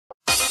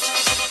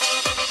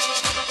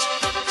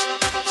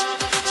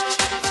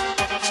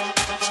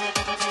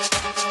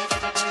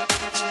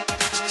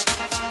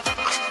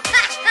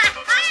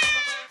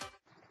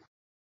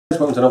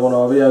welcome to another one of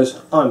our videos.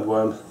 I'm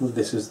Worm,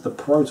 this is the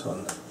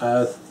Proton.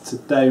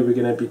 Today we're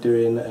going to be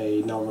doing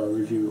another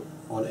review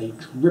on a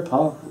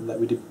dripper that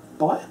we did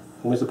buy,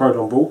 and the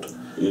Proton bought.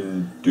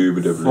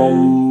 Indubitably.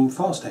 From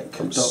Fastech.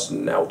 From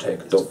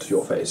Snautech. Dot to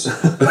your face.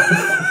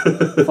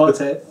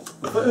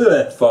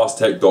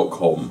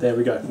 Fastech.com. There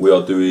we go. We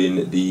are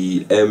doing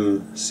the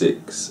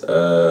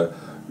M6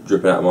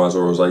 dripping atomizer,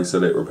 or as they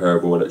sell it,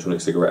 repairable electronic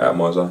cigarette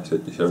atomizer.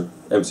 So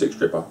M6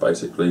 dripper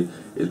basically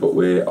is what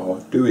we are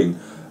doing.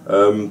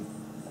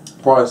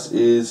 Price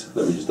is,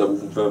 let me just double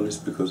confirm this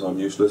because I'm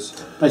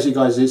useless. Basically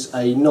guys, it's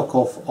a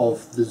knockoff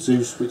of the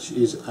Zeus, which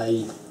is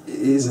a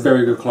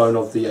very good clone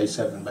of the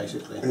A7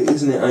 basically.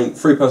 Isn't it? Ain't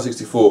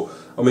 £3.64.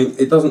 I mean,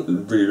 it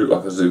doesn't really look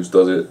like a Zeus,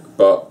 does it?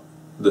 But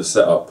the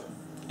setup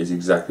is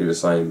exactly the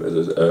same as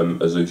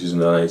a Zeus is an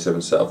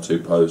A7 setup. 2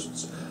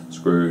 posts,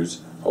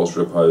 screws,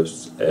 holster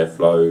posts,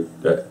 airflow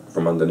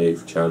from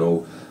underneath,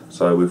 channel.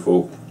 So we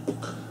thought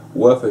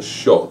worth a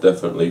shot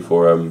definitely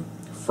for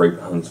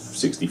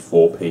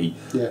 £3.64p.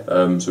 Yeah.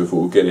 So we thought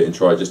we'll get it and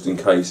try it just in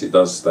case it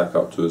does stack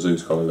up to a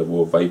Zeus kind of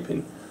level of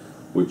vaping,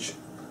 which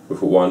we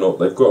thought why not.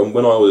 They've got,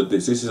 when I ordered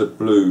this is a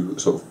blue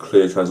sort of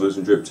clear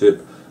translucent drip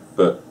tip,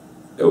 but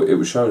it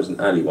was shown as an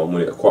alley one,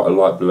 quite a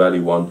light blue alley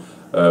one.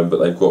 But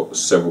they've got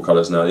several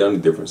colours now. The only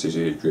difference is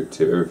your drip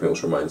tip. Everything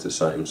else remains the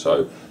same,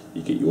 so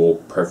you get your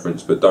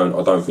preference. But I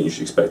don't think you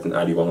should expect an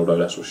alley one, although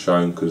that's what's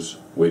shown because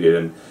we did.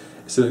 And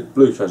it's a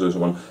blue translucent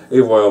one.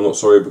 Either way, I'm not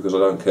sorry because I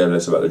don't care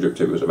less about the drip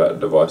tip. It was about the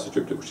device. The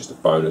drip tip was just a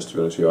bonus, to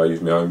be honest with you. I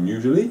use my own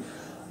usually.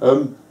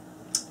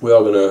 We are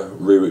going to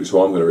re-wick,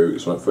 so I'm going to re-wick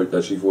this one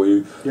actually for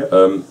you. Yep.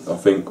 I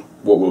think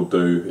what we'll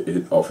do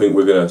is, I think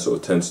we're going to sort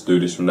of tend to do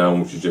this from now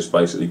on, which is just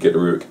basically get the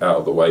re-wick out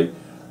of the way,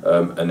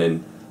 and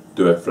then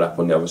do a flap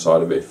on the other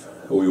side of it. If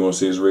all you want to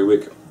see is a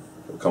re-wick,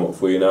 it'll come up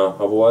for you now.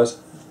 Otherwise,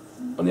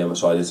 on the other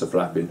side is a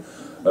flapping.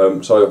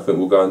 So I think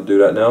we'll go and do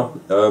that now,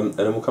 and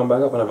then we'll come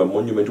back up and have a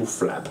monumental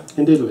flap.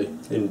 Indeedly.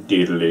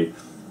 Indeedly.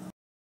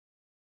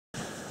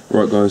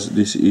 Right guys,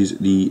 this is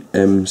the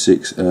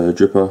M6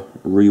 dripper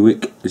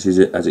re-wick. This is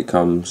it as it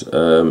comes,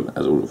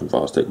 as all from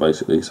Fastech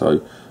basically. So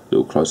a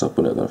little close up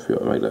on it. I don't know if you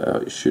want to make that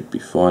out. It should be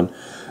fine.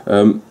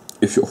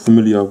 If you're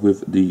familiar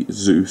with the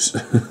Zeus,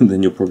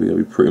 then you're probably going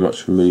to be pretty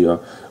much familiar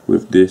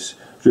with this.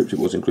 Drip tip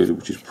was included,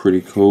 which is pretty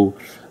cool.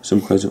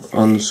 Some ways of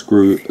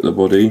unscrew the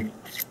body.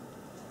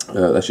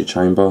 That's your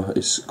chamber.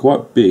 It's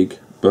quite big,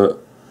 but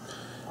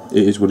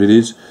it is what it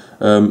is.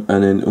 And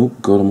then, oh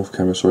god, I'm off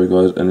camera, sorry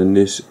guys. And then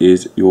this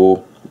is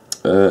your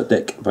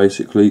deck,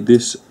 basically.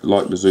 This,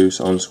 like the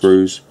Zeus,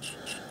 unscrews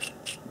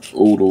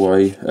all the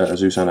way, a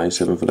Zeus and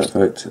A7 for that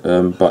fact,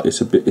 but it's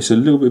a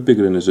little bit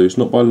bigger than the Zeus,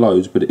 not by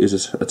loads, but it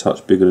is a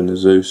touch bigger than the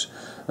Zeus,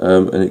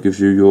 and it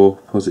gives you your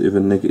positive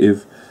and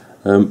negative.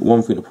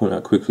 One thing to point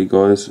out quickly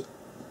guys,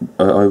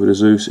 over the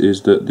Zeus,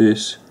 is that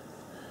this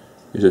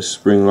is a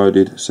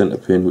spring-loaded centre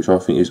pin, which I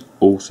think is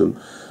awesome.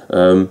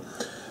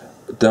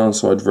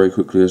 Downside very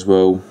quickly as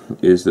well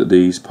is that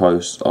these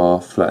posts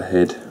are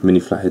mini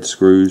flathead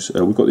screws.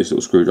 We've got this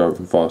little screwdriver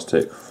from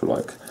Fastech for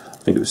like, I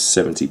think it was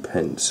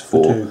 70p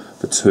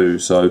for two,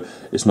 so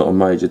it's not a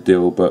major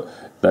deal, but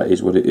that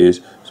is what it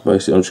is. So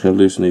basically I'm just going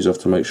to loosen these off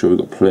to make sure we've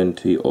got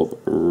plenty of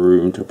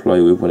room to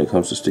play with when it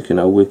comes to sticking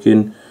our wick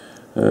in,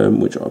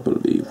 which I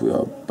believe we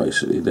are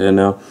basically there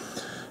now.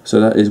 So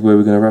that is where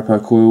we're going to wrap our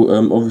coil.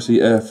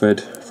 Obviously air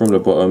fed from the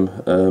bottom,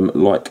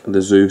 like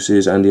the Zeus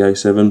is and the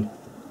A7.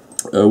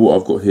 What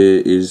I've got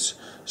here is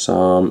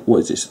some, what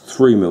is this,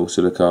 3mm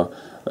silica,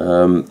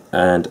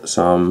 and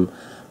some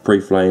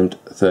pre-flamed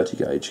 30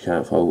 gauge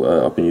canthole.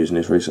 I've been using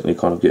this recently,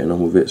 kind of getting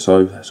on with it,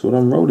 so that's what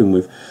I'm rolling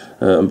with.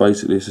 And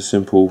basically it's a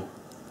simple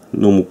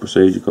normal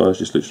procedure guys,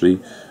 just literally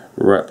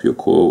wrap your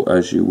coil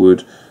as you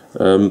would.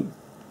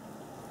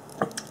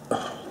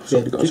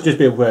 Yeah, just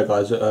be aware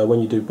guys, when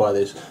you do buy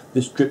this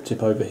drip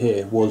tip over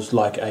here was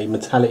like a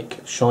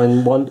metallic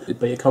shine one,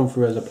 but it come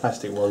through as a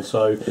plastic one,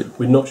 so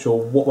we're not sure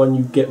what one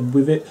you get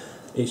with it.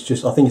 It's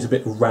just, I think it's a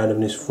bit of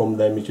randomness from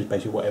them, it's just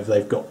basically whatever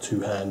they've got to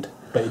hand.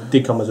 But it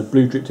did come as a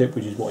blue drip tip,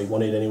 which is what he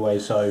wanted anyway,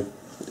 so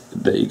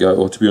there you go.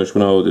 Or to be honest,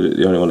 when I ordered it,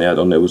 the only one they had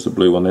on there was the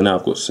blue one. They now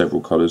have got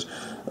several colours.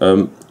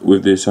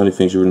 With this, only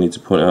things you really need to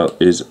point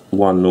out is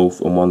one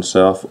north and one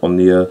south on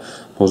the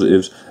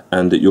positives,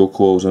 and that your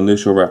coils,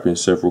 unless you're wrapping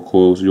several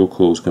coils, your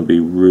coils can be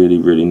really,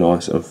 really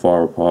nice and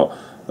far apart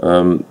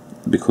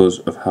because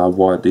of how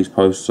wide these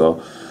posts are.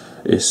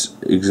 It's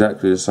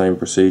exactly the same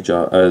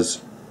procedure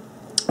as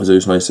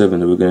Zeus and A7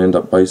 that we're going to end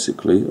up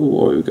basically. Oh,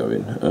 where are we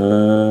going?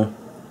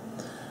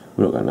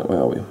 We're not going that way,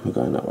 are we? We're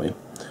going that way.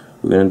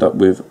 We're going to end up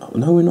with, oh,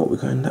 no we're not, we're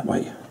going that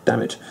way,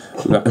 damn it.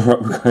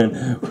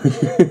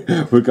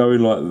 We're going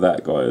like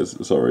that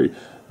guys, sorry.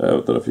 I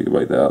don't know if you can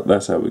make that out.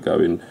 That's how we're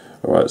going.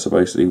 Alright, so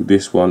basically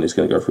this one is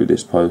going to go through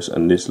this post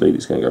and this lead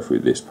is going to go through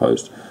this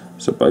post.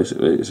 So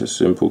basically it's a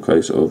simple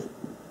case of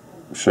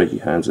shaky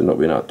hands and not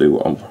being able to do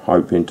what I'm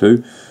hoping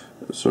to.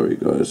 Sorry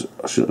guys,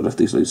 I shouldn't have left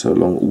these leads so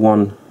long.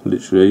 One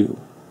literally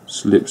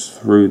slips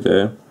through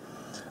there.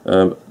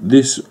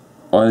 This,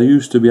 I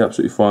used to be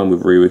absolutely fine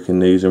with re-wicking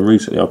these, and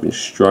recently I've been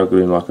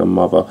struggling like a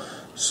mother.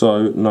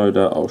 So no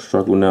doubt I'll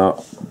struggle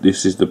now.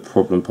 This is the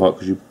problem part,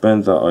 because you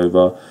bend that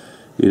over,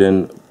 you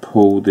then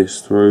pull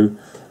this through.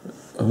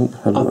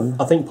 Oh,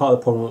 I think part of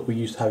the problem that we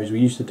used to have is we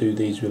used to do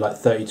these with like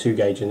 32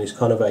 gauge, and it's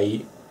kind of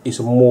it's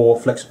a more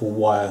flexible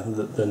wire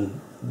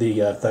than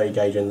the 30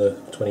 gauge and the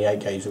 28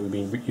 gauge that we've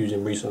been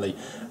using recently.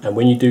 And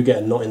when you do get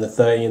a knot in the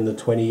 30 and the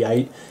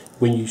 28,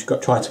 when you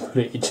try to put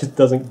it, it just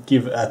doesn't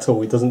give at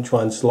all. It doesn't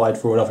try and slide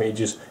through or nothing. It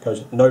just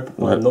goes, nope,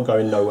 I'm not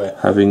going nowhere.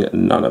 Having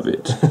none of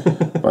it.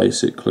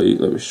 Basically,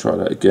 let me try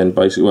that again.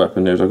 Basically what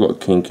happened is I got a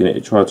kink in it,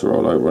 it tried to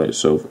roll over on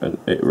itself, and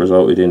it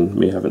resulted in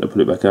me having to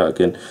pull it back out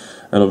again.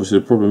 And obviously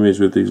the problem is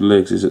with these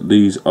legs is that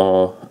these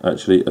are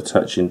actually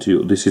attaching to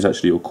your, this is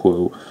actually your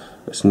coil.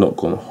 It's not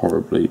gone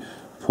horribly.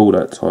 Pull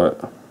that tight,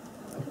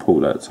 pull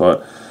that tight,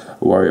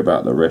 worry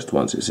about the rest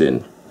once it's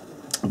in.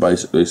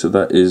 Basically, so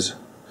that is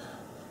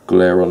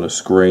glare on the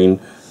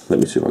screen. Let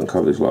me see if I can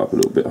cover this light up a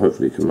little bit.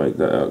 Hopefully you can make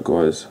that out,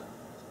 guys.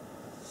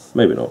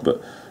 Maybe not,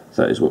 but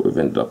that is what we've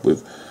ended up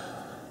with.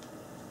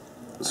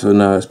 So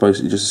now it's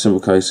basically just a simple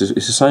case.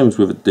 It's the same as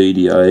with a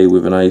DDA,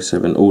 with an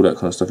A7, all that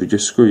kind of stuff. You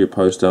just screw your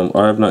post down.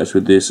 I have noticed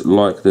with this,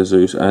 like the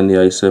Zeus and the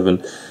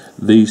A7,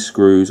 these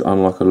screws,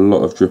 unlike a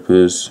lot of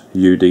drippers,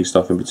 UD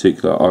stuff in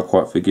particular, are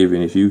quite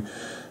forgiving. If you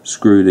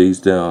screw these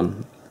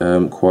down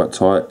quite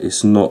tight,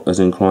 it's not as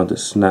inclined to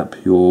snap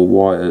your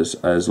wires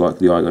as like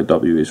the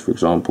iGo is, for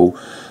example.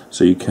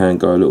 So you can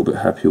go a little bit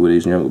happier with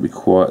these, and you don't be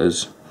quite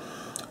as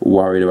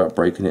worried about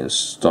breaking it and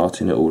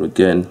starting it all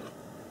again.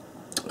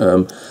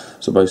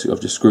 So basically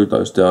I've just screwed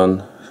those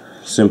down.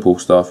 Simple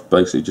stuff,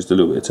 basically just a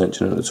little bit of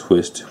tension and a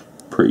twist.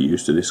 Pretty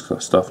used to this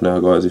stuff now,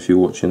 guys, if you're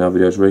watching our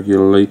videos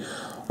regularly.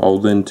 I'll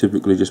then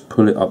typically just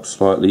pull it up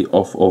slightly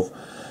off of,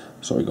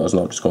 sorry guys,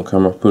 no, I've just gone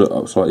camera, pull it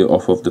up slightly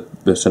off of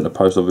the centre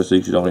post, obviously,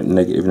 because you don't want it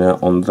negative now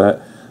on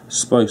that.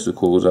 Space the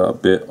coils out a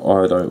bit.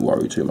 I don't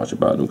worry too much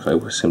about them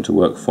because they seem to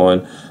work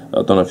fine.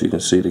 I don't know if you can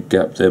see the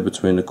gap there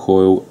between the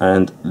coil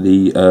and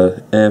the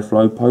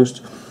airflow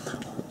post.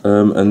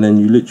 And then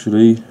you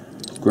literally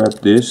grab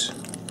this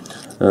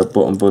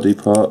bottom body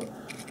part,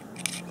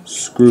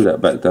 screw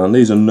that back down.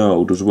 These are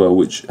knurled as well,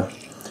 which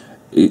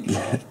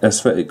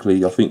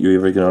aesthetically I think you're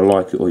either going to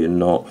like it or you're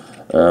not.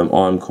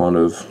 I'm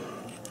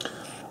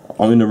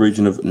in the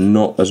region of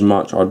not as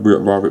much. I'd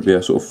rather it be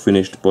a sort of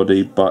finished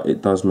body, but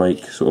it does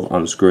make sort of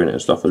unscrewing it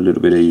and stuff a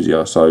little bit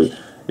easier, so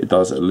it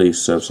does at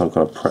least serve some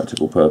kind of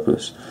practical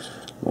purpose.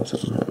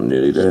 I'm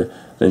nearly there.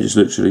 Then just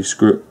literally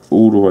screw it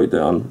all the way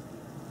down,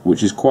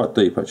 which is quite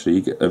deep actually.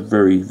 You get a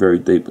very, very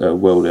deep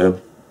well there.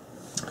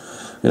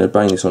 I'm going to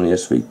bang this on the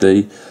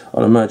SVD.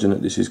 I'd imagine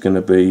that this is going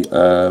to be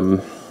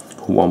 1.1,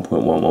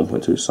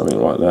 1.2, something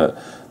like that,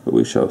 but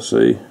we shall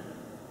see.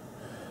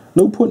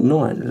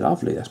 0.9,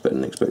 lovely, that's better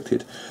than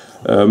expected.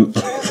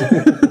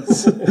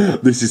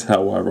 This is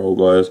how I roll,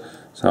 guys.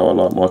 It's how I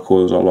like my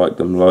coils. I like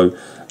them low.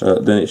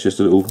 Then it's just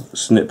a little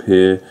snip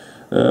here.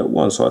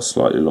 One side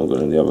slightly longer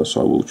than the other,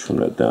 so I will trim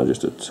that down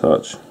just a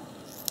touch.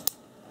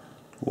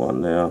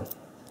 One there.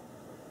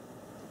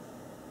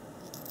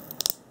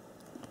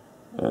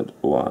 And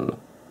one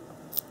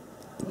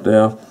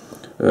there.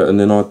 And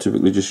then I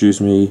typically just use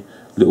me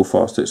little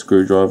fast tech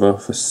screwdriver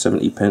for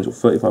 70 pence or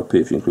 35p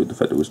if you include the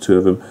fact there was two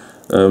of them,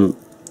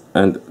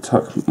 and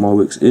tuck my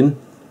wicks in.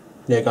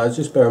 Yeah guys,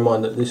 just bear in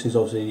mind that this is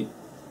obviously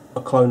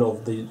a clone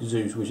of the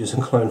Zeus, which is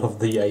a clone of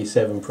the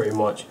A7 pretty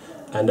much,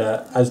 and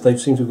as they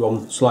seem to have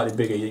gone slightly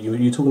bigger,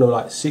 you're talking about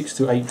like 6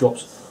 to 8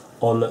 drops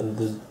on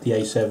the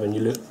A7,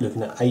 you're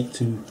looking at 8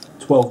 to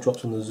 12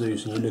 drops on the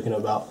Zeus, and you're looking at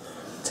about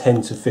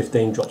 10 to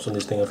 15 drops on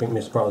this thing. I think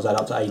Mr. Pratt was at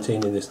up to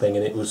 18 in this thing,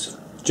 and it was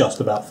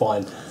just about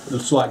fine. A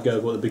slight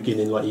gurgle at the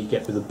beginning like you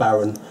get with the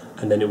Baron,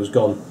 and then it was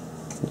gone.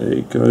 There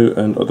you go,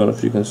 and I don't know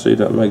if you can see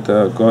that, make that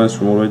out guys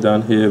from all the way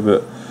down here,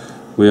 but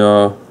we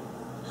are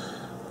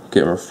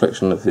getting a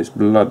reflection of this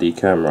bloody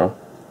camera,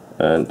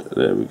 and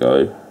there we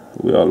go,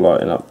 we are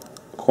lighting up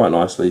quite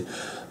nicely.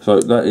 So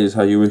that is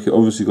how you wick it.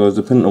 Obviously guys,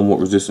 depending on what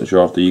resistance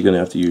you're after, you're going to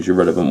have to use your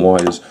relevant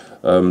wires.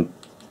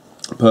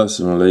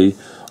 Personally,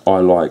 I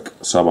like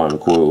sub-ohm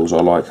coils.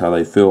 I like how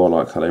they feel. I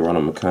like how they run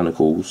on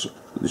mechanicals.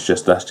 That's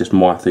just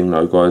my thing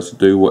though, guys.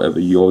 Do whatever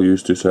you're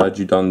used to. So had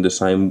you done the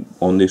same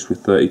on this with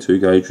 32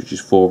 gauge, which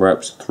is 4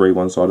 wraps, 3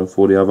 one side and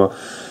 4 the other,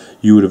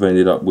 you would have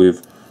ended up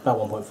with about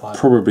 1.5.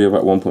 Probably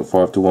about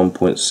 1.5 to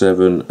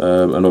 1.7,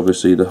 and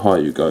obviously the higher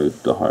you go,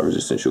 the higher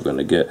resistance you're going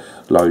to get.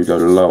 Lower you go,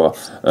 the lower.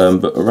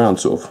 But around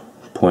sort of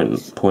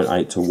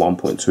 0.8 to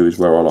 1.2 is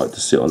where I like to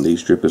sit on these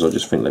strippers. I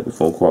just think they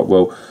perform quite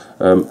well.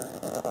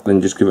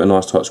 Then just give it a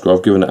nice tight screw.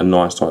 I've given it a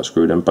nice tight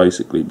screw then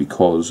basically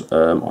because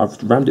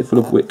I've rammed it full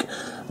of wick.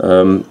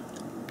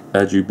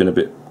 Had you been a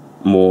bit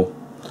more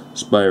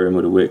sparing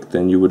with a wick,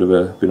 then you would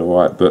have been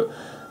alright, but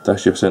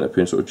that's your centre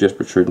pin sort of just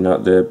protruding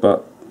out there,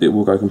 but it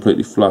will go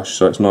completely flush,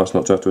 so it's nice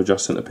not to have to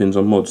adjust centre pins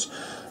on mods.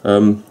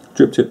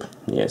 Drip tip,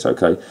 yeah, it's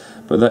okay,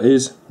 but that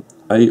is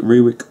a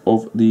rewick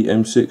of the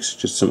M6,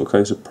 just a simple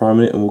case of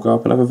priming it, and we'll go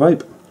up and have a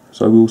vape.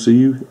 So we'll see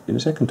you in a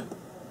second.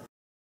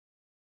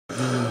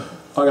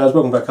 Hi guys,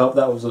 welcome back up.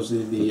 That was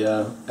obviously the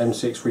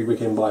M6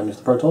 rewicking by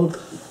Mr. Proton.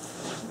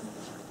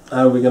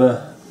 How are we going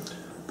to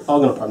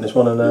I'm going to prime this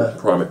one and...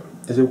 prime it.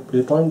 Is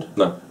it primed?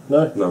 No.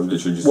 No? No,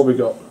 literally just... What we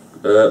got?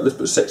 Let's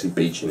put Sexy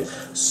Beach in it.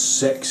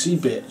 Sexy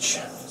bitch.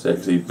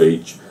 Sexy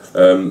Beach.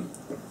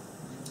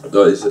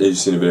 As you've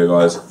seen the video,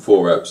 guys,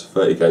 4 reps,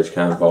 30 gauge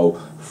cam pole,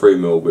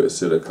 3mm bit of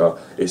silica.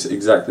 It's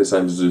exactly the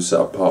same as Zeus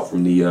set apart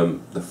from the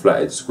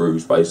flathead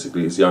screws,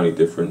 basically. It's the only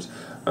difference.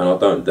 And I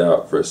don't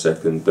doubt for a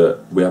second that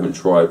we haven't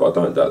tried, but I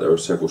don't doubt there are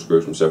several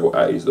screws from several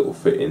A's that will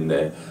fit in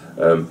there.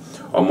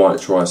 I might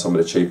try some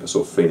of the cheaper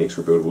sort of Phoenix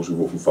rebuildables we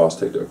bought from Fast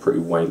Tech that are pretty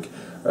wank,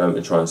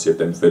 and try and see if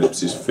them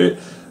Phillipses fit.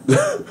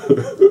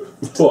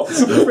 What?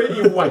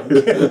 Pretty wank.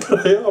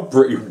 They are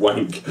pretty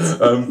wank.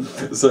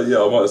 So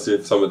yeah, I might see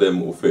if some of them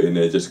will fit in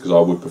there, just because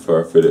I would prefer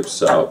a Phillips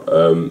setup.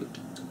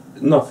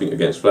 Nothing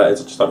against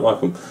flatheads, I just don't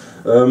like them.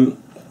 They're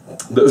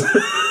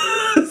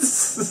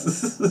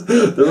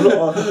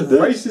not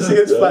racist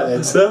against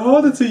flatheads. They're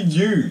harder to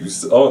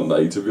use, aren't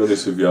they? To be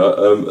honest with you,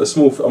 a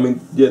small. I mean,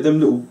 yeah, them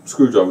little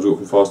screwdrivers we got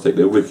from Fast Tech,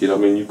 they're wicked. I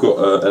mean, you've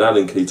got an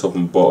Allen key top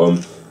and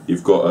bottom.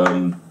 You've got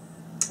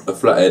a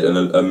flathead and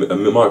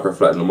a micro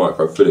flathead and a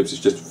micro Phillips.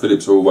 It's just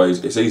Phillips are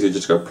always. It's easy to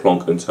just go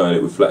plonk and turn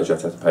it. With flatheads, you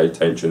have to pay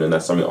attention, and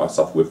that's something that I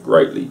suffer with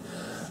greatly.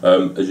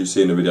 As you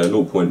see in the video,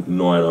 0.9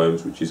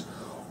 ohms, which is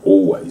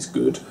always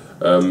good.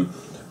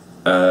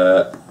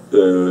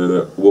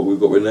 What we've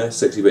got in there,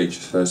 Sexy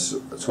Beach, has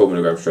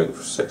 12mg strength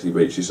for Sexy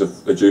Beach. It's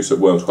a juice that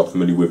Worm's quite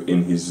familiar with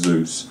in his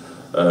Zeus,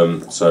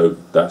 so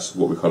that's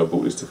what we kind of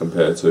bought this to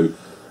compare to.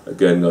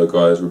 Again though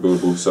guys,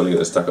 rebuildable, something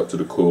that stack up to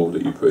the coil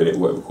that you put in it,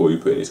 whatever coil you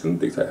put in it's going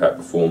to dictate how it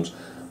performs.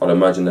 I'd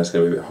imagine that's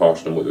going to be a bit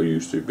harsher than what you're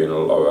used to, being a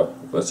lower.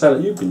 Let's say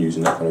that you've been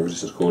using that kind of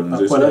resistance coil in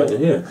Zeus,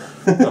 haven't you? Yeah.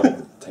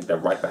 No, take that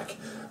right back.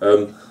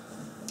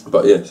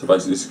 But yeah, so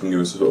basically this can give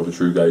us a sort of a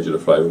true gauge of the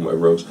flavour and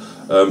whatever else.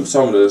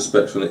 Some of the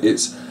specs on it,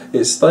 it's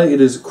stated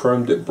as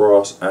chrome dip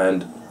brass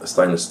and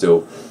stainless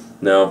steel.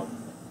 Now,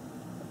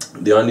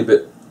 the only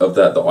bit of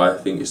that I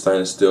think is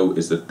stainless steel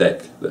is the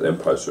deck that them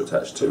posts are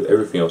attached to.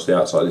 Everything else, the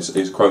outside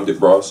is chrome dip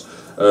brass.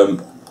 For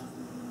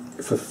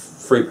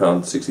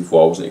 £3.64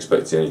 I wasn't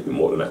expecting anything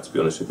more than that, to be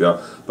honest with you.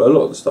 But a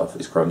lot of the stuff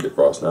is chrome dip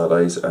brass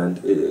nowadays, and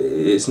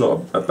it's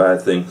not a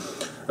bad thing.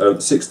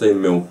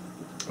 16mm,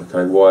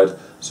 okay, wide.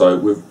 So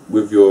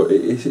with your,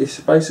 it's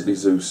basically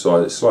Zeus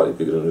size. It's slightly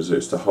bigger than the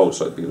Zeus. The hole is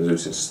slightly bigger than the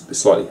Zeus. It's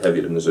slightly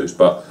heavier than the Zeus,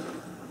 but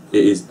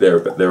it is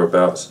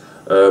thereabouts.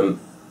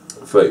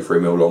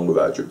 33mm long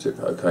without a drip tip.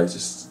 Okay, it's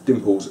as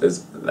simple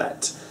as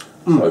that.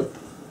 So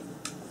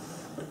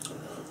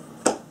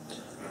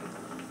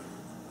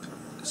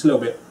it's a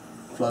little bit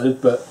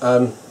flooded, but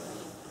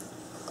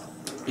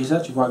it's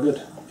actually quite good.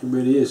 It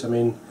really is. I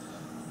mean,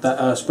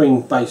 that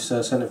spring base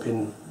centre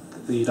pin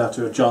that you'd have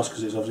to adjust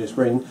because it's obviously a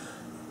spring.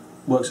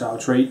 Works out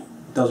a treat.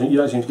 You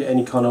don't seem to get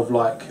any kind of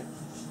like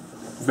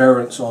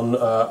variance on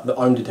the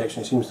ohm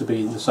detection. It seems to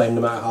be the same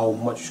no matter how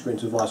much you screw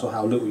into the vice or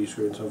how little you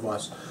screw into the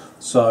vice.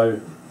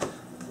 So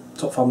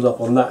top thumbs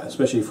up on that,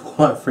 especially for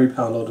like £3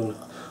 odd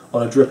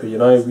on a dripper. You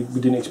know, we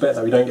didn't expect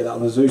that. We don't get that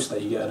on the Zeus.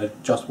 That you get an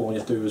adjustable one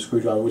you have to do with a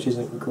screwdriver, which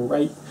isn't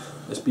great.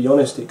 Let's be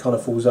honest, it kind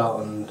of falls out,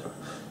 and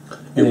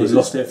we've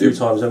lost it a few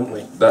times, haven't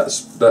we? That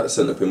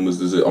centre pin was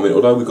the Zeus. I mean,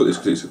 although we got this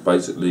because it's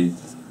basically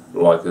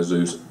like a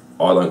Zeus.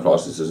 I don't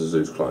class this as a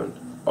Zeus clone.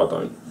 I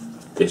don't.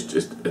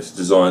 It's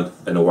designed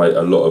in a way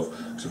a lot of.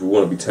 So if we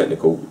want to be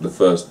technical, the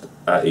first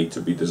ATI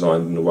to be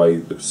designed in a way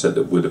that said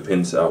that with a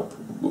pin setup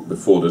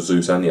before the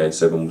Zeus and the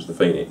A7 was the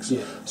Phoenix.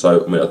 Yeah.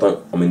 So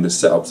I mean the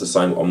setup's the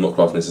same. I'm not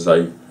classing this as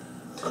a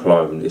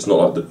clone. It's not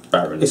like the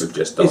Baron that we've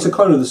just done. It's a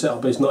clone of the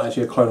setup, but it's not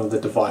actually a clone of the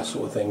device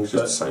sort of thing. It's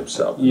just the same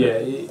setup. Yeah,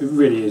 it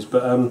really is.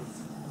 But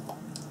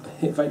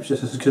it vapes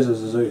just as good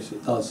as a Zeus.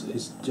 It does.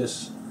 It's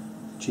just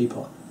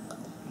cheaper.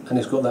 And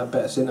it's got that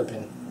better centre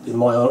pin, in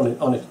my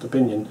honest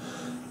opinion.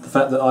 The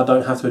fact that I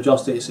don't have to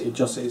adjust it, it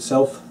adjusts it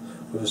itself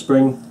with a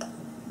spring,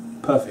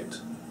 perfect.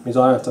 It means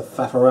I don't have to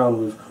faff around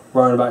with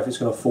worrying about if it's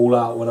going to fall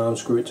out when I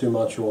unscrew it too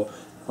much, or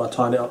if I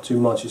tighten it up too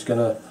much it's going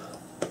to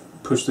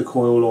push the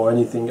coil or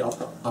anything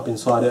up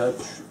inside it.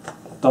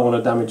 Don't want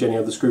to damage any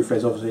of the screw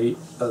threads obviously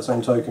at the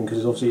same token,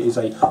 because obviously it is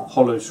a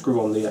hollow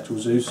screw on the actual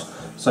Zeus,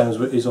 same as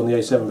it is on the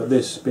A7, but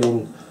this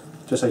being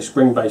just a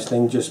spring based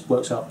thing just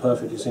works out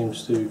perfect. It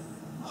seems to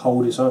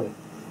hold its own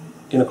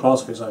in a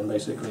class of its own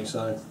basically,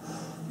 so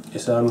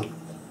it's a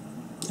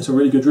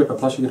really good dripper.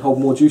 Plus you can hold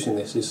more juice in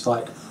this. It's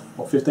like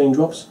what, 15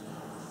 drops,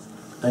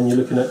 and you're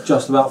looking at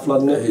just about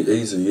flooding it.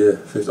 Easy, yeah.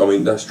 I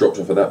mean that's drops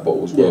off of that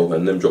bottle as well,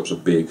 and them drops are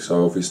big.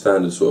 So if it's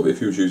standard sort of, if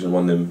you was using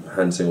one of them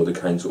Hansing or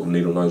Decane sort of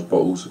needle nose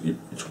bottles,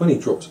 20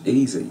 drops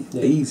easy,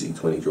 easy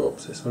 20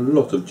 drops. It's a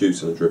lot of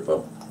juice in a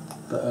dripper.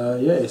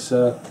 But yeah,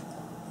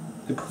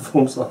 it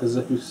performs like a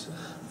Zeus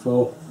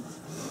for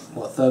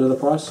what, a third of the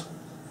price.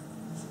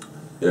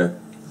 Yeah,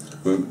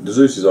 I mean, the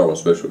Zeus's are on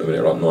special at the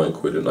minute, like £9,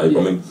 aren't they? Yeah.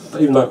 I mean,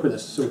 but even £9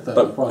 is still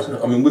the price.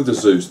 I mean, with the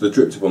Zeus, the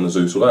drip tip on the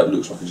Zeus, although it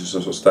looks like it's just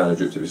a sort of standard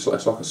drip tip, it's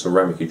like a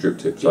ceramic-y drip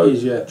tip. So it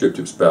is, yeah. Drip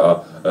tip's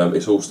better.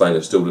 It's all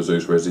stainless steel, the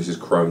Zeus, whereas this is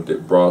chrome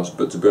dip brass.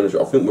 But to be honest,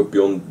 I think we're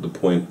beyond the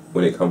point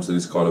when it comes to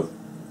this kind of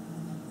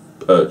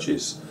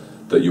purchase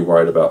that you're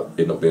worried about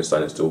it not being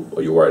stainless steel,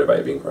 or you're worried about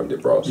it being chrome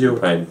dip brass. You're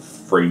paying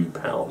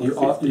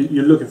 £3.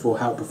 You're looking for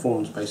how it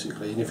performs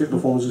basically, and if it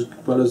performs as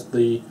well as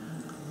the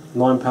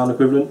 £9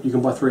 equivalent, you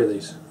can buy 3 of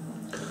these.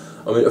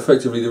 I mean,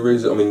 effectively,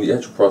 the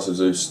actual price of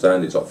Zeus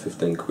stand is like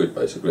 15 quid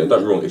basically. And don't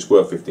get me wrong, it's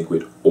worth 15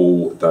 quid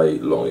all day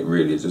long. It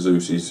really is. The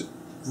Zeus is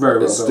very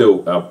well. It's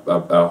still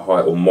our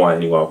high, or my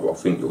anyway. I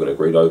think you're going to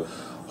agree though.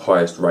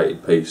 Highest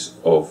rated piece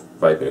of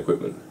vaping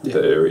equipment that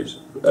there is.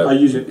 I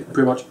use it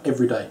pretty much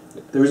every day.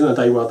 There isn't a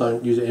day where I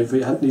don't use it. If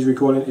it needs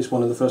recording, it's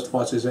one of the first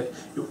devices that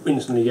you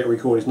instantly get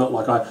recorded. It's not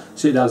like I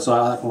sit down and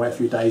I can wait a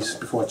few days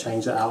before I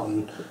change that out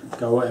and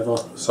go whatever.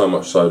 So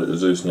much so that the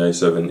Zeus and the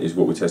A7 is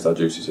what we test our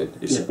juices in.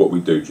 It's what we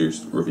do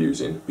juice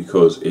reviews in,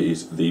 because it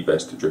is the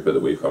best dripper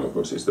that we've come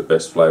across. It's the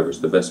best flavour, it's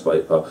the best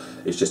vapour,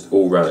 it's just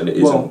all round, and it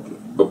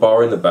isn't, but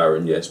barring the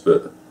Baron, yes,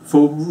 but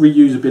for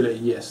reusability,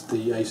 yes,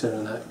 the A7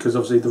 and that, because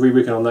obviously the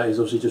re-wicking on that is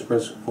obviously just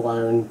press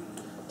wire and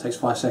takes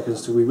 5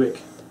 seconds to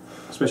re-wick.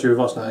 Especially with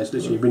us now, it's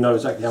literally, we know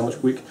exactly how much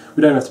wick.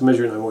 We don't have to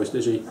measure it no more, it's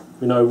literally,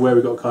 we know where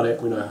we've got to cut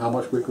it, we know how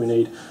much wick we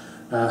need,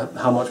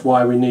 how much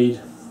wire we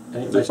need.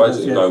 There's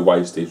basically no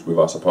wastage with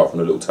us apart from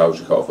the little tails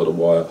you cut off of the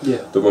wire.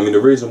 Yeah. One of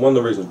the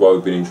reasons why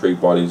we've been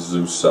intrigued by these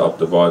Zeus setup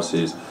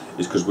devices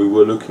is because we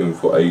were looking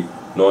for a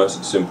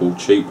nice, simple,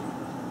 cheap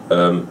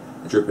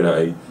dripping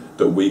A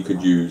that we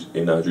could use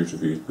in our juice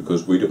reviews,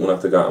 because we didn't want to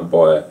have to go out and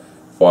buy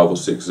 5 or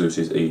 6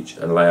 Zeuses each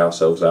and lay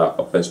ourselves out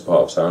a best part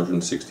of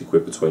 160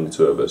 quid between the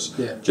two of us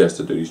just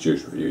to do these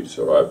juice reviews,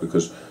 alright?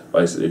 Because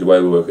basically the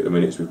way we work at the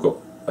minute is we've got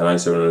an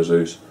A7 and a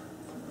Zeus,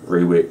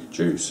 re-wick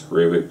juice,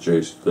 blah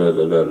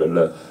blah blah blah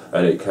blah,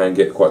 and it can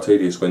get quite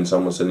tedious when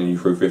someone's sending you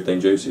through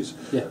 15 juices.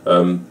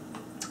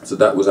 So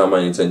that was our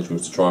main intention,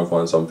 was to try and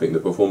find something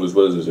that performed as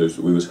well as a Zeus,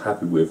 that we was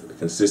happy with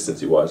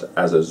consistency wise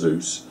as a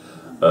Zeus.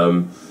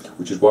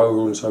 Which is why we're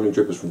ordering so many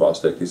drippers from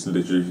Barstech. It's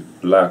literally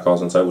lay our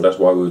cards on the table. That's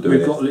why we were doing it.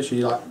 We've got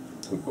literally like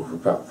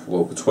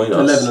between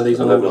us 11 of these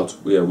on order.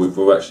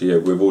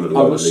 We've ordered.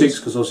 I've got 6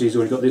 because obviously he's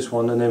already got this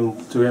one, and then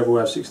together we'll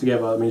have 6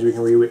 together. That means we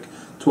can re-wick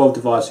 12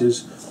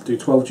 devices, do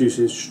 12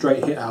 juices,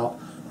 straight hit out,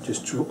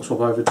 just swap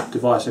over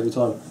device every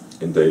time.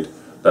 Indeed,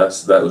 that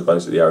was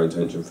basically our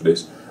intention for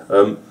this.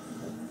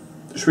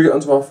 Should we get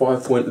onto our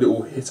 5-point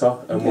little hitter,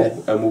 and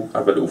we'll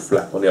have a little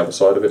flap on the other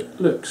side of it?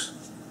 Looks.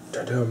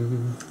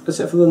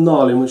 Except for the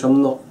knurling, which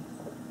I'm not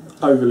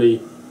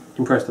overly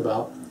impressed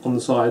about on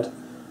the side,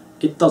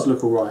 it does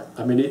look alright.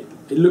 I mean, it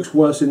looks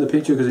worse in the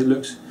picture because it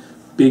looks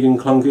big and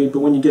clunky,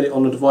 but when you get it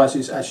on the device,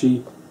 it's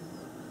actually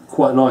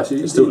quite nice.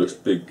 It still looks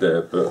big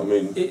there, but I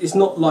mean, it's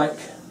not like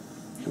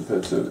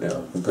compared to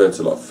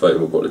like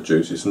 30ml bottle of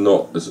juice, it's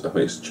not. I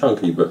mean, it's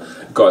chunky, but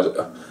guys,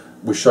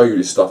 we show you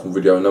this stuff on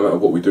video, and no matter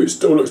what we do, it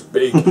still looks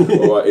big.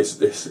 Alright, it's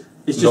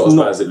not as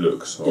bad as it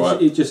looks.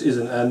 Alright, it just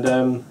isn't,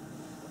 and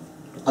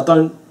I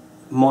don't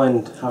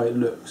mind how it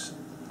looks.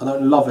 I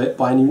don't love it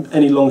by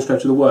any long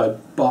stretch of the word,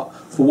 but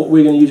for what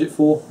we're going to use it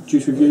for,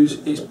 juice reviews,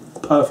 it's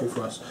perfect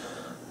for us.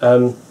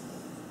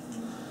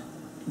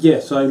 Yeah,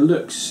 so it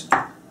looks,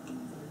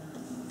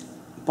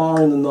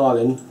 barring the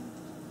nylon,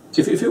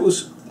 if it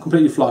was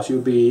completely flush, it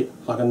would be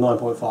like a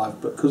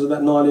 9.5, but because of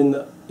that nylon,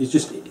 that is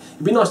just,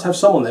 it'd be nice to have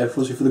some on there,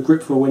 obviously for the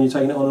grip for when you're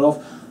taking it on and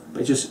off,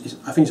 but I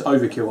think it's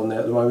overkill on there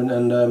at the moment,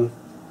 and I'm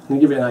going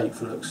to give it an 8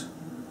 for looks.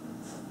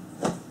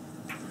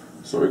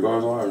 Sorry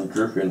guys, I am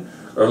dripping.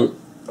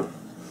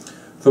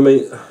 For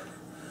me,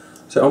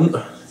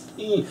 so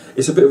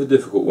it's a bit of a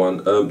difficult one.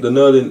 The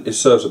knurling, it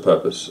serves a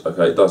purpose.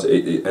 Okay, it does.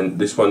 And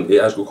this one,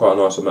 it has got quite a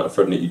nice amount of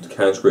thread in it. You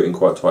can screw it in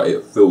quite tight.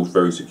 It feels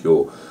very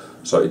secure.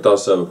 So it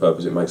does serve a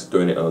purpose. It makes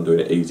doing it and undoing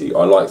it easy.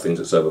 I like things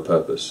that serve a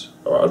purpose.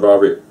 Alright, I'd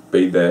rather it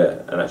be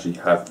there and actually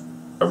have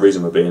a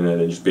reason for being there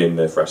than just being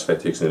there for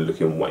aesthetics and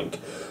looking wank.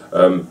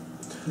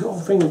 You've got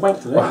a thing of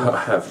wank today. I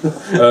have.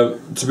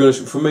 To be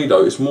honest, for me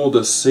though, it's more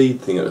the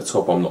seed thing at the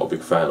top. I'm not a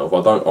big fan of.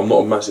 I'm not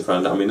a massive fan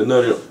of that. I mean, the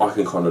knurling I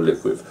can kind of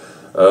live with.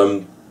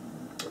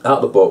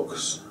 Out the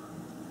box,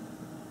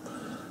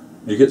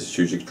 you get to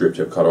choose your drip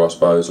tip colour, I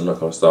suppose, and that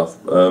kind of stuff.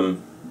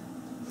 I'm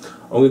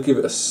going to give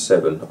it a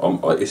 7.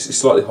 It's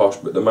slightly harsh,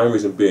 but the main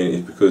reason being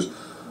is because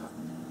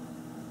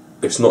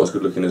it's not as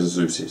good looking as a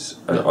Zeus's.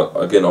 And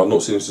again, I've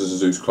not seen this as a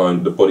Zeus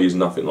clone. The body is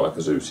nothing like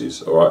a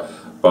Zeus's, alright?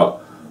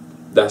 But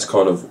that's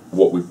kind of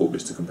what we bought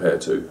this to compare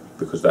to,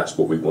 because that's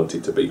what we want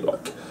it to be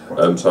like. So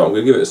I'm going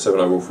to give it a 7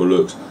 overall for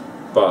looks,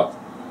 but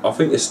I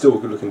think it's still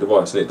a good looking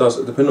device, and it does,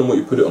 depending on what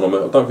you put it on,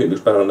 I don't think it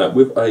looks bad on that.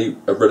 With a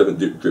relevant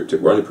drip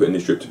tip, we're only putting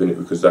this drip tip in it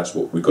because that's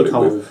what we got it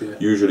with. Yeah.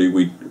 Usually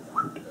we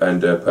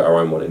put our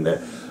own one in there.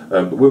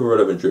 But with a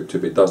relevant drip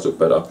tip, it does look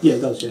better. Yeah,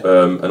 it does, yeah.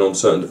 And on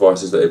certain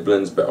devices that it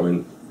blends better. I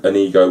mean, an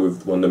Ego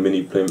with one of the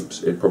mini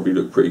plimps, it'd probably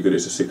look pretty good.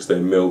 It's a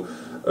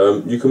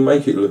 16mm. You can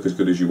make it look as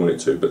good as you want it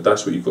to, but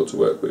that's what you've got to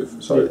work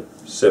with. So, yeah.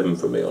 7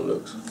 for me on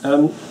looks.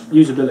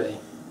 Usability.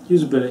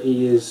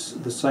 Usability is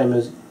the same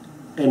as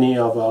any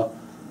other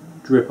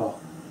dripper.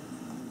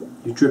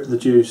 You drip the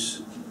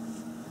juice,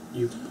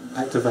 you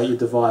activate your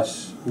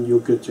device, and you're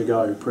good to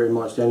go. Pretty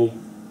much the only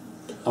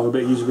other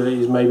bit of usability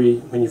is maybe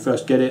when you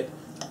first get it,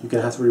 you're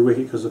going to have to re-wick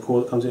it because the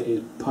coil that comes in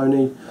is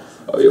pony.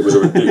 Oh, it was a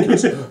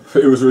ridiculous.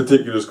 It was a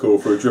ridiculous coil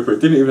for a dripper.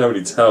 It didn't even have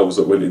any towels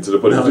that went into the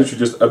body. No. It was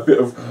literally just a bit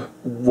of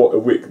what a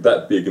wick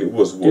that big, and it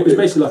was. What it was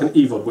basically like an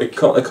EVOD wick. It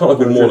can't have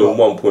been more than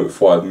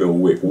 1.5mm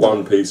wick.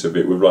 One piece of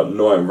it with like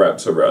 9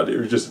 wraps around it. It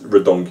was just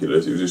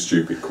redonkulous. It was a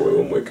stupid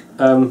coil and wick.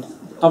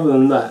 Other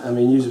than that, I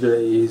mean,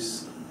 usability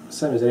is the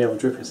same as any other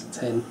dripper. It's a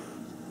 10.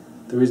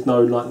 There is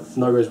no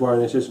res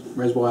wiring. It's just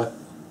res wire.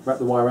 Wrap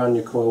the wire around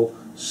your coil,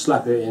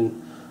 slap it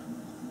in,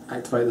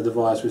 activate the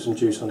device with some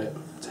juice on it.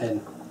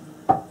 10.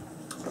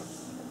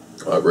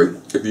 I agree.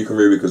 If you can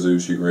re-wick a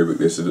Zeus, you can re-wick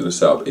this. The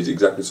setup is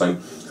exactly the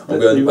same. I'm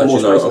going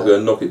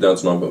to knock it down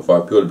to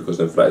 9.5 purely because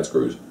they're flathead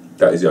screws.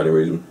 That is the only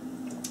reason.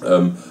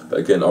 But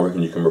again, I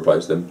reckon you can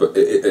replace them. But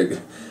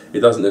it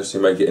doesn't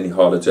necessarily make it any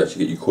harder to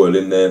actually get your coil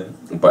in there,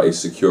 but it's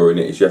securing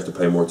it. You have to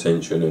pay more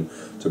attention. And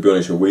to be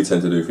honest, we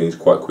tend to do things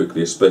quite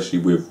quickly, especially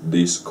with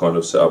this kind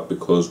of setup,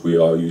 because we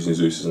are using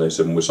Zeus as an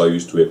A7. We're so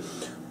used to it.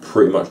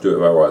 Pretty much do it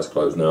with our eyes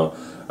closed now.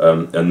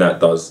 And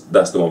that's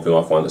the one thing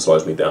I find that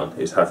slows me down,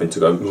 is having to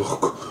go,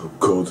 oh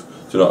God, do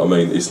you know what I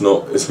mean? It's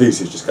not as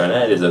easy as just going,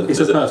 there's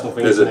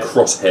a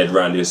crosshead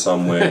round here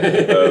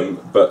somewhere.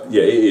 But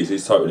yeah, it is,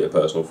 it's totally a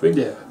personal thing.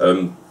 Yeah.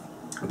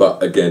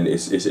 But again,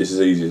 it's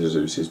as easy as a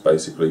Zeus is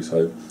basically,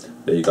 so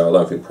there you go. I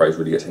don't think praise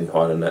really gets any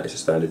higher than that. It's a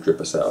standard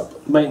dripper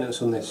setup.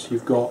 Maintenance on this,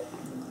 you've got,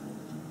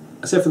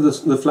 except for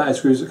the flathead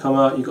screws that come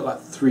out, you've got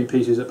like 3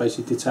 pieces that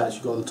basically detach.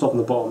 You've got the top and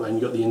the bottom, and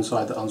you've got the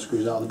inside that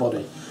unscrews out of the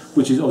body,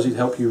 which is obviously to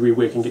help you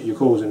re-wick and get your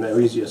coils in there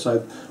easier,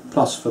 so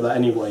plus for that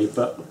anyway.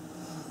 But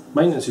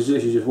maintenance is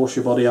literally just wash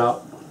your body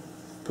out,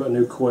 put a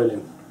new coil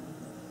in.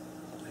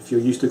 If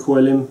you're used to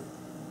coiling,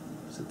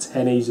 it's a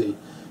 10 easy.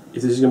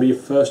 If this is going to be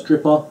your first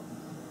dripper,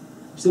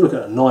 still looking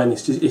at a 9.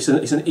 It's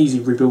an easy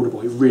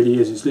rebuildable. It really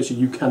is. It's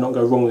literally, you cannot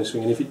go wrong with this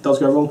thing. And if it does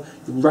go wrong,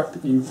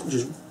 you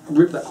just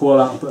rip that coil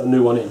out and put a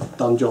new one in.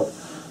 Done job.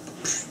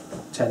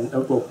 10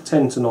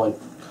 to 9,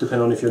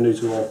 depending on if you're new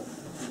to or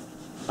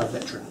a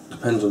veteran.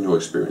 Depends on your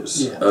experience.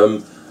 Yeah.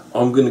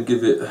 I'm going to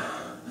give it.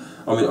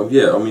 I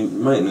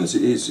mean, maintenance.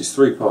 It's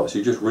 3 parts.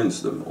 You just rinse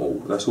them all.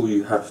 That's all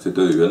you have to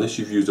do, unless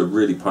you've used a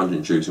really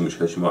pungent juice, in which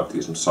case you might have to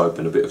get some soap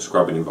and a bit of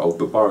scrubbing involved.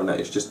 But barring that,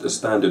 it's just a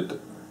standard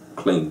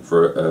clean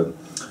for a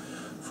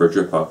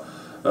dripper.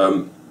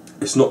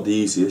 It's not the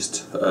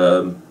easiest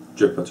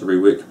dripper to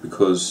re-wick,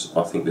 because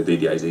I think the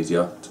DDA is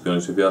easier, to be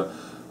honest with you.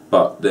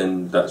 But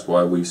then that's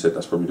why we said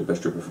that's probably the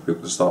best dripper for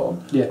people to start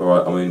on. Yeah. All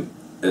right. I mean,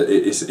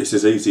 it's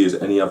as easy as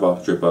any other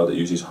dripper that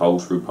uses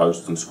holes through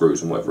posts and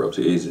screws and whatever else.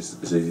 It is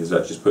as easy as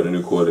that. Just putting a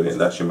new coil in it.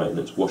 That's your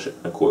maintenance. Wash it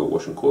and coil.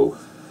 Wash and coil.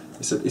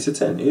 It's a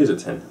 10. It is a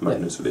 10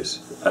 maintenance for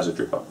this as a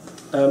dripper.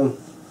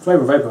 Flavour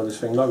and vapour on this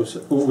thing, like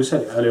we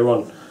said it earlier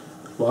on.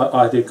 Well,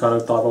 I did kind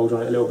of divulge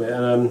on it a little bit,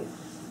 and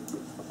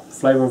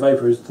flavour and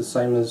vapour is the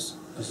same as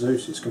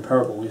Zeus. It's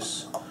comparable.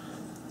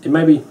 It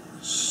may be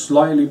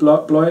slightly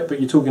blow it, but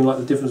you're talking like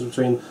the difference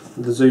between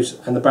the Zeus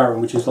and the Baron,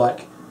 which is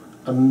like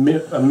a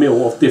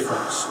mil of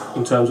difference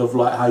in terms of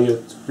like how you're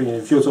thinking.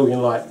 If you're talking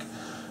like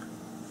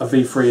a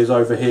V3 is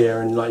over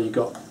here, and like you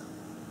got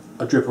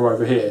a dripper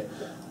over here,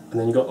 and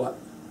then you got like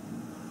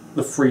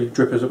the 3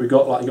 drippers that we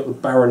got, like you got the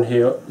Baron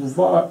here,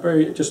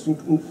 very just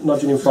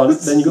nudging in front.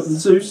 Then you got the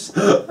Zeus,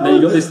 and then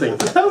you got this thing.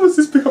 How has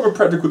this become a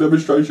practical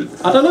demonstration?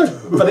 I don't know,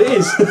 but it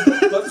is. Like,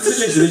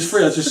 literally, these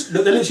 3 are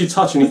they're literally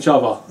touching each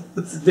other.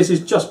 This is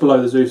just below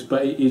the Zeus,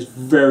 but it is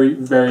very,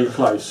 very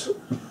close,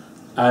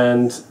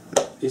 and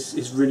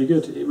it's really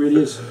good. It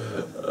really is.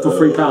 For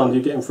 £3,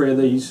 you're getting 3 of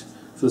these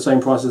for the same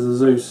price as the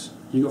Zeus.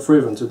 You got 3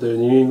 of them to do,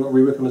 and you ain't got to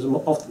re-wick them as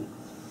often.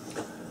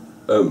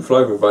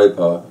 Flavour and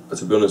vapour,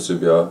 to be honest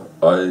with you,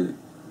 I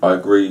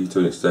agree to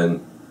an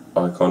extent.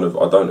 I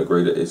don't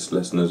agree that it's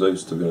less than a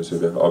Zeus, to be honest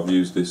with you. I've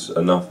used this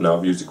enough now.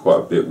 I've used it quite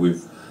a bit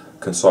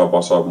side by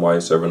side with my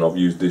A7. I've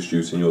used this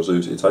juice in your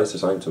Zeus. It tastes the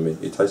same to me.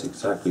 It tastes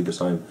exactly the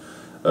same.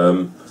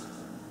 I'm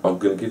going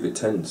to give it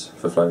 10s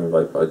for flavour and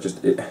vapour.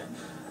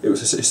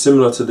 It's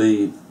similar to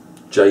the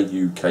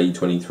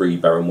JUK23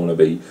 Baron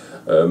Wannabe.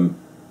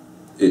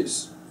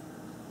 It's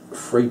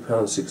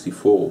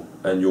 £3.64,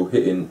 and you're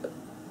hitting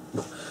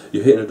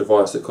a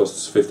device that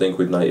costs 15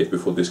 quid native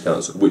before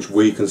discounts, which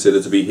we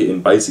consider to be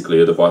hitting basically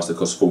a device that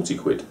costs 40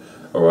 quid.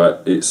 Alright,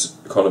 it's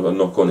kind of a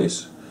knock on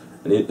it.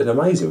 An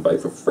amazing vape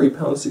for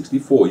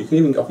 £3.64. You can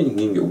even, I think you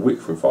can even get a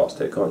wick from Fast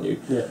Tech, can't you?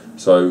 Yeah.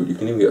 So you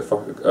can even get a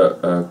couple of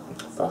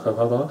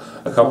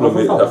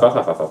minutes.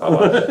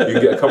 You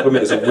can get a couple of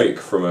minutes of wick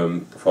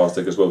from Fast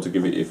Tech as well to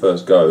give it your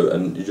first go,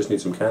 and you just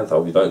need some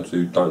Canthal. You don't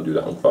do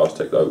that on Fast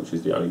Tech though, which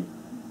is the only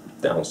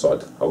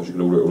downside. Otherwise you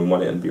can order it all in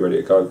one hit and be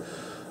ready to go.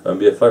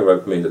 Yeah, flavour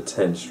vapour for me is a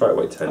 10, straight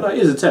away 10. No, it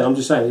is a 10. I'm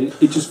just saying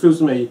it just feels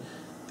to me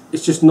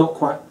it's just not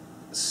quite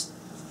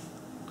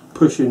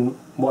pushing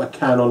what I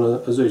can on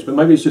a Zeus, but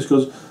maybe it's just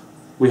because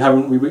we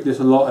wicked this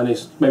a lot, and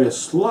it's maybe a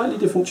slightly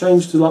different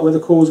change to like where the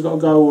coil's got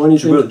to go or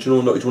anything. Do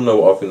you want to know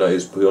what I think that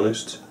is? To be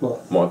honest,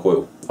 what? My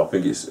coil. I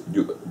think it's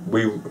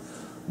we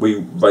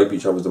vape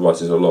each other's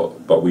devices a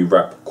lot, but we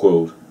wrap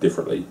coils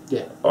differently.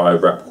 Yeah. I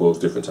wrap coils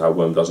different to how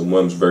Worm does, and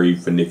Worm's very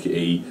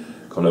finicky,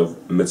 kind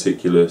of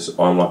meticulous.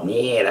 I'm like,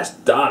 yeah, that's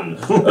done.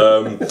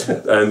 And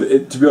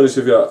to be honest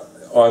with you,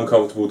 I'm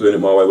comfortable doing it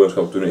my way, Will's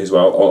comfortable doing it his way.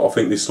 I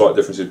think this slight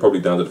difference is probably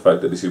down to the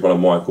fact that this is one of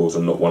my calls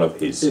and not one of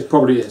his. It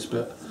probably is,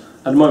 but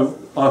at the moment,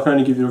 I can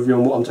only give you a review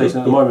on what I'm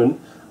tasting at the moment.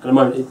 At the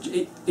moment,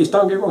 it's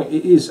don't get me wrong,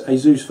 it is a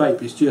Zeus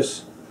vape, it's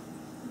just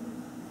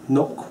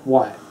not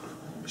quite.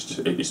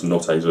 It's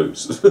not a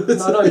Zeus.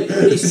 No,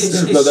 it's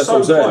no, that's so what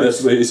I'm saying.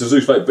 close. It's a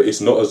Zeus vape, but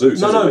it's not a Zeus.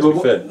 But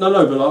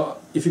like,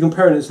 if you're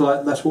comparing it, it's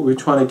like that's what we're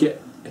trying to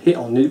get hit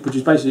on, which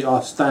is basically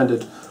our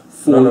standard.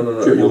 No.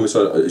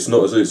 It's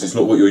not a Zeus. It's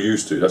not what you're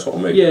used to. That's what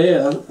I mean.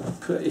 Yeah.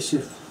 It's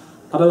just,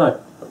 I don't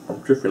know. I'm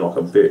drifting like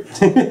a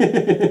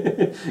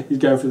bitch. He's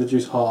going through the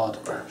juice hard.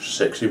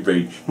 Sexy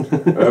beach.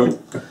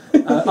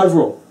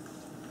 Overall,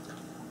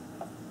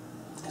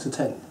 it's a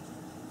 10.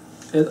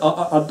 I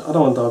don't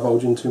want to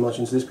divulge in too much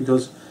into this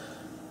because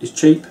it's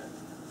cheap.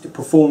 It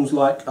performs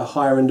like a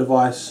higher end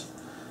device,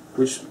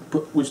 which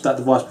that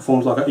device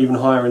performs like an even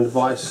higher end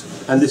device,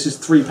 and this is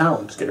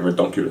 £3. It's getting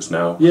redonkulous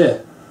now. Yeah,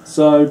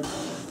 so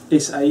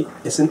it's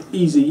an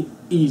easy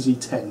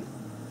 10.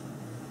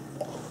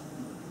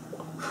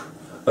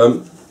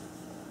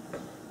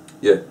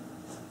 Yeah,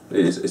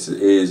 it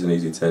is an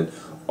easy 10.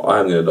 I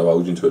am going to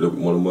divulge into it a little bit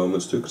more than Worm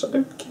wants to because I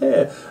don't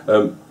care.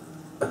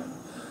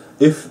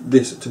 If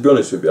this, to be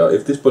honest with you,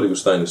 if this body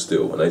was stainless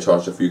steel and they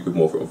charged a few quid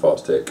more for it on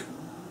Fast Tech,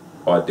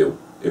 ideal.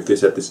 If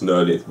this had this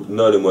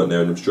knurling weren't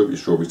there and them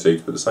strawberry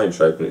teeth, but the same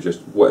shape and it's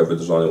just whatever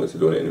design they wanted to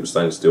do on it and it was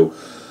stainless steel,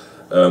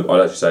 I'd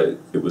actually say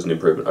it was an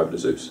improvement over the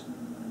Zeus.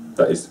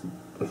 That is,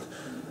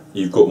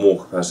 you've got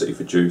more capacity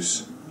for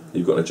juice,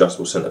 you've got an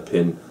adjustable centre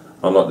pin.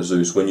 Unlike the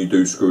Zeus, when you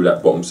do screw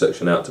that bottom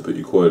section out to put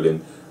your coil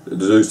in,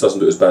 the Zeus doesn't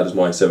do it as bad as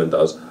my 7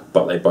 does,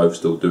 but they both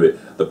still do it.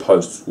 The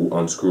posts will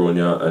unscrew on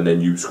you, and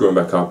then you screw them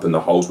back up, and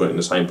the holes went in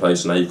the same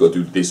place, and now you've got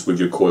to do this with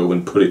your coil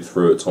and put it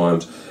through at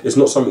times. It's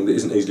not something that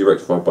isn't easily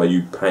rectified by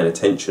you paying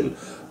attention,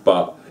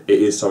 but it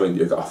is something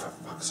that you go, oh, for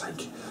fuck's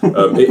sake. I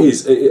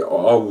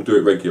will do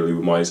it regularly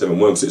with my A7.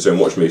 Worm sits there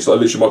and watch me. So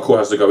literally my coil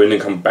has to go in and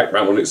come back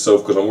round on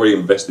itself because I'm really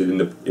invested in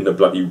the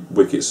bloody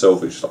wick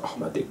itself. It's just like, oh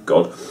my dear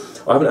God.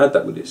 I haven't had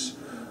that with this.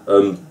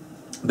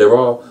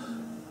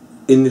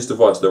 In this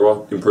device, there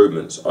are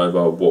improvements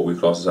over what we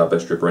class as our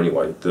best dripper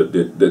anyway.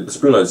 The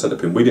spring-loaded centre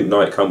pin, we didn't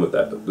know it came with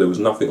that. There was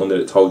nothing on there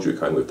that told you it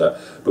came with that,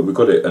 but we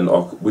got it, and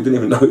we didn't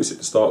even notice it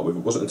to start with. It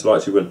wasn't until I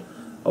actually went,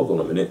 hold on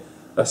a minute,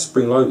 that's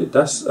spring-loaded.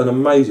 That's an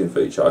amazing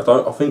feature.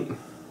 I think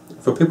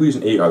for people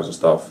using egos and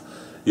stuff,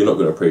 you're not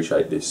going to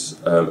appreciate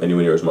this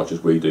anywhere near as much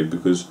as we do,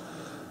 because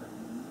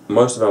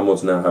most of our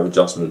mods now have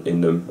adjustment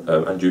in them,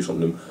 and juice on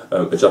them,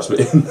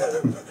 adjustment in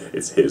them,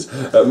 it's his.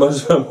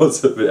 Most of our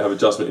mods have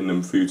adjustment in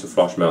them for you to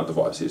flush mount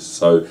devices,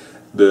 so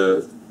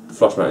the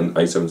flush mount in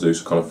A7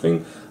 Zeus kind of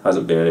thing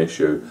hasn't been an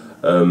issue.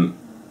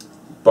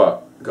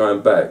 But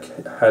going back,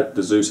 had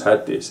the Zeus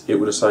had this, it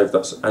would have saved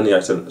us and the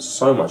A7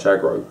 so much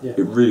aggro. Yeah.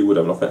 It really would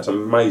have, and I think that's an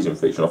amazing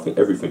feature, and I think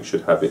everything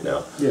should have it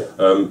now. Yeah.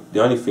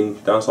 The only thing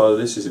downside of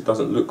this is it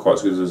doesn't look quite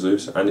as good as a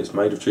Zeus, and it's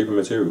made of cheaper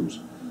materials.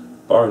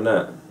 Barring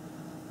that,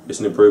 it's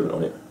an improvement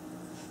on it.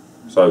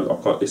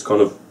 So it's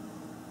kind of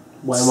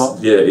weigh them up.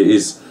 Yeah, it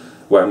is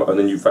weigh them up, and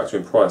then you factor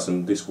in price,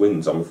 and this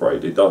wins. I'm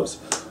afraid it does.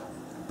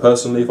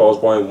 Personally, if I was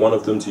buying one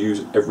of them to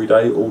use every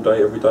day, all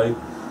day, every day,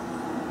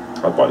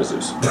 I'd buy the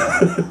Zeus.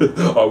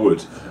 I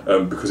would,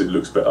 because it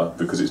looks better,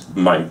 because it's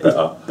made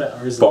better. It's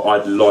better, isn't it? But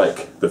I'd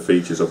like the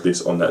features of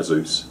this on that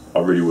Zeus. I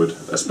really would,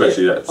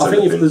 especially that. I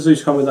think if the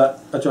Zeus come with that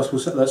adjustable,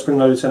 that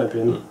spring-loaded centre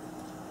pin,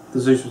 the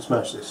Zeus would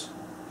smash this.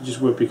 It just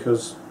would,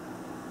 because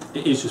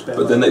it is just better.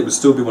 But then it would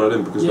still be one of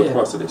them because of the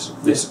price of this.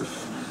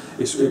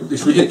 It's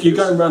ridiculous. You're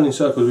going round in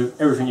circles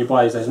with everything you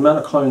buy these days. The amount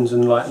of clones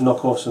and like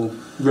knockoffs and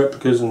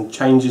replicas and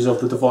changes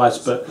of the device,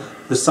 but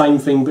the same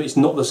thing, but it's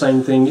not the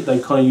same thing. They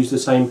kind of use the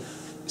same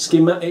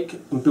schematic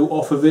and built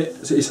off of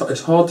it. So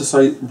it's hard to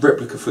say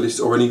replica for this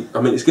or any. I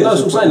mean, it's getting. No,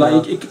 that's what I'm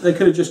saying. Like they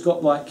could have just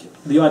got like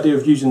the idea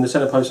of using the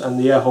centre post and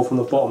the air hole from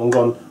the bottom and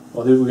gone,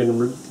 oh, we're going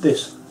to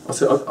this. I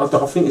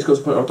think it's got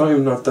to the point. I don't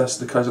even know if that's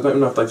the case. I don't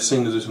even know if they've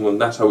seen this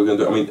and that's how we're going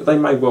to do it. I mean, they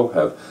may well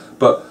have,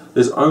 but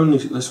there's only,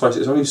 let's face it,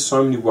 there's only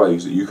so many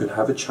ways that you can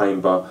have a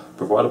chamber,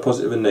 provide a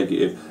positive and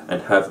negative,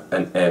 and have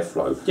an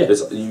airflow. Yeah.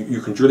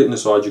 You can drill it in the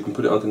side, you can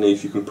put it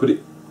underneath, you can put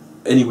it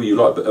anywhere you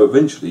like, but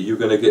eventually you're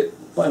going to get.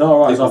 But in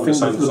our eyes, I think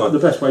the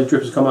best way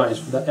drippers come out is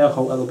for that air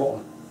hole at the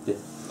bottom.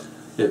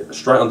 Yeah,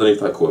 straight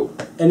underneath that coil.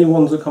 Any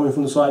ones that come in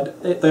from the side,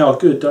 they are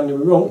good. Don't get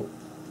me wrong.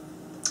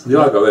 The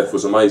Igo F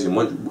was amazing.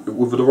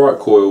 With the right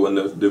coil and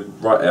the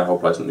right air hole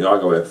placement, the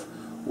Igo F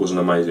was an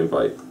amazing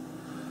vape.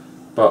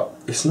 But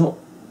it's not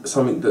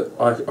something that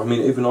I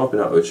mean, even I've been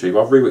able to achieve.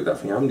 I've reworked that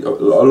thing a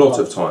lot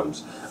of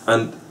times.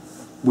 And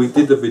we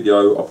did the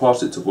video, I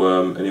passed it to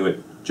Worm, and he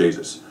went,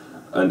 Jesus.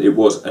 And it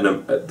was,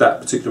 at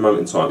that particular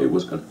moment in time, it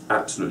was an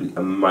absolutely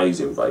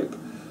amazing vape.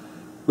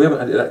 We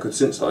haven't had it that good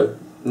since though.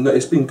 No,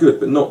 it's been good,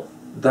 but not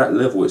that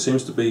level. It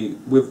seems to be,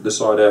 with the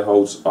side air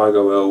holes,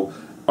 Igo L,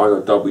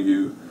 Igo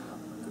W,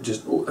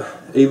 just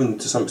even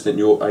to some extent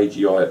your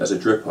AGI as a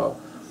dripper,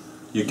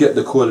 you get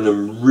the coil in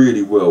them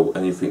really well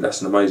and you think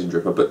that's an amazing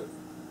dripper, but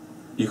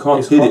You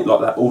can't hit it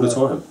like that all the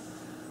time.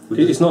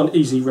 It's not an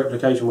easy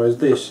replication, whereas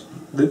this,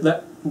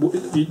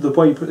 the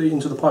way you put it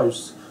into the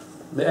posts,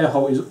 the air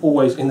hole is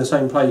always in the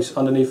same place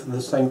underneath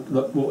the same,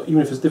 well, even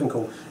if it's different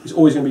coil, it's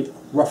always going to be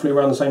roughly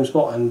around the same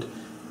spot, and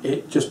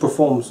it just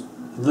performs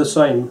the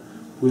same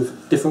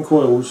with different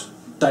coils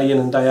day in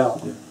and day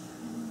out. Yeah.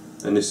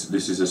 And this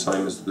is the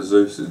same as the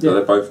Zeus. Yeah.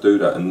 They both do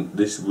that, and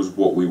this was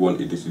what we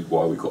wanted. This is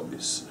why we got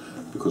this,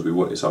 because we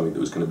wanted something that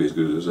was going to be as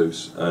good as the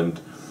Zeus.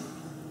 And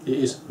it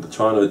is. The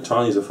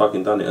Chinese have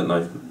fucking done it,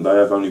 haven't they? They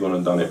have only gone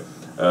and done it,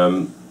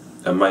 and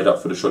made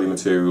up for the shoddy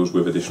materials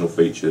with additional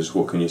features.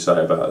 What can you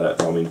say about that?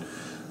 I mean,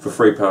 for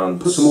 £3,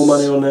 put some more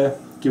money on there.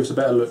 Give us a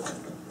better look.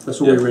 That's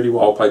all we really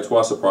want. I'll pay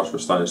twice the price for a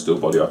stainless steel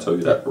body. I'll tell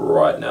you that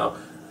right now.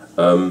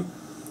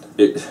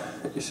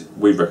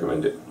 We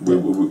recommend it. We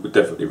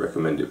definitely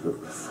recommend it for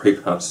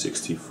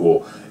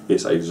 £3.64.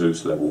 It's a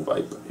Zeus level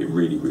vape. It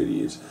really,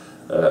 really is.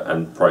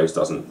 And praise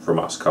doesn't, from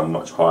us, come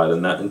much higher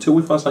than that until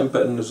we find something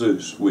better than the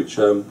Zeus, which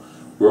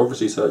we're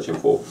obviously searching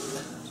for.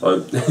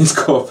 So it's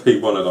got to be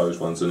one of those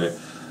ones, isn't it?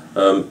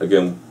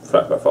 Again,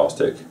 flat about Fast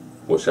Tech.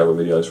 Watch the other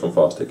videos from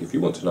Fast Tech if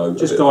you want to know.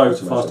 Just go over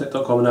to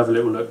fasttech.com and have a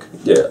little look.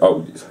 Yeah.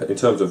 Oh, in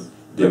terms of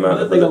the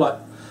amount of... They got like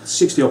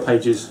 60 odd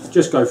pages.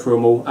 Just go through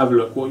them all, have a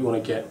look what you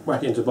want to get,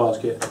 whack it into a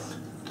basket.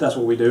 That's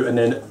what we do, and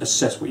then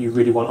assess what you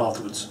really want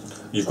afterwards.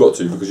 You've got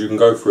to, because you can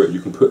go through it.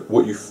 You can put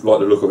what you like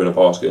the look of in a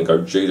basket and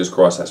go, Jesus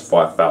Christ, that's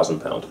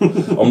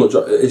 £5,000. I'm not.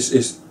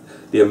 It's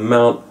the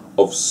amount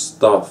of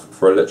stuff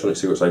for electronic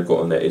cigarettes they've got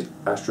on there is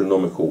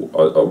astronomical.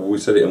 We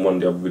said it in one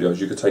of the other videos.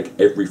 You could take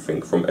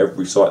everything from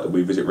every site that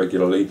we visit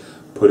regularly,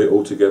 put it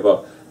all together,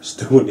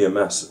 still only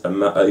amass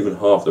even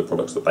half the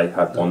products that they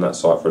have on that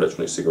site for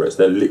electronic cigarettes.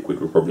 Their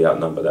liquid would probably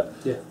outnumber that.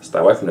 Yeah. Stay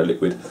away from their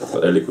liquid,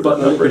 but their liquid. But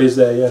the liquid is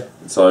there, yeah.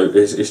 So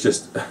it's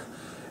just.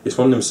 It's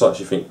one of them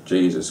sites you think,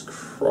 Jesus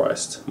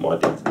Christ, my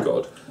dear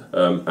God,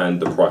 and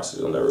the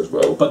prices on there as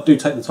well. But do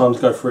take the time to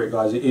go through it,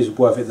 guys. It is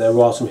worth it. There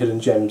are some hidden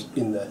gems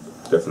in there.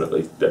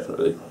 Definitely,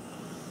 definitely.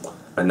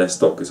 And their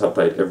stock is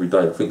updated every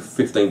day. I think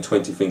 15,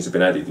 20 things have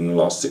been added in the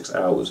last 6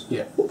 hours.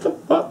 Yeah. What the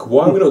fuck?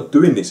 Why are we not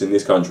doing this in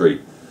this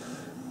country?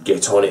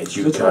 Get on it, UK.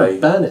 They're trying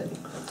to ban it.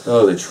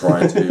 Oh, they're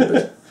trying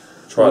to,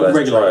 but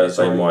try as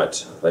they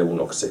might, they will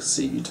not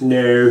succeed.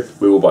 No.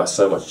 We will buy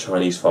so much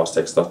Chinese Fast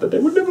Tech stuff that they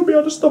would never be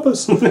able to stop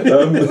us. By the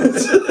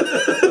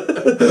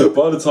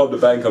time the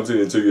ban comes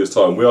in 2 years'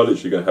 time, we are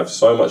literally going to have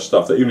so much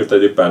stuff that even if they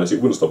did ban us, it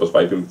wouldn't stop us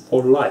vaping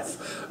for life.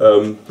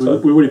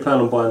 We really plan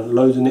on buying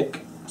loads of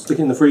Nick, stick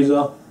it in the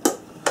freezer.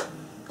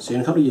 See you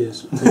in a couple of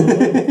years.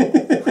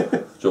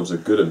 Jobs are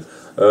good.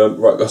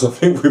 Right, guys, I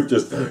think we've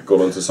just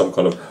gone on to some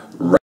kind of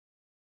ramble.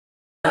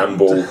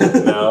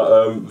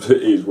 Now,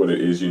 it is what it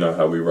is, you know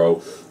how we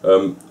roll.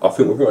 I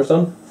think we're pretty much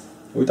done.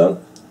 Are we done?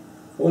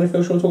 Anything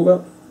else you want to talk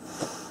about?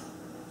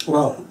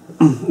 Well,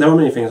 there are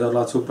many things I'd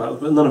like to talk about,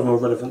 but none of them are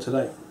relevant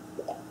today.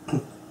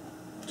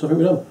 So I think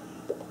we're done.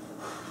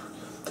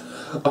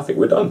 I think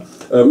we're done.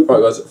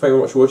 Right, guys, thank you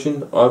very much for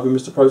watching. I've been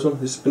Mr. Proton.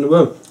 This has been The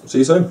Worm. See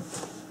you soon.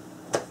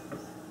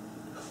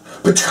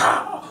 You're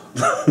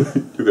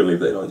going to leave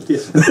that in, aren't you?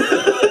 Yes.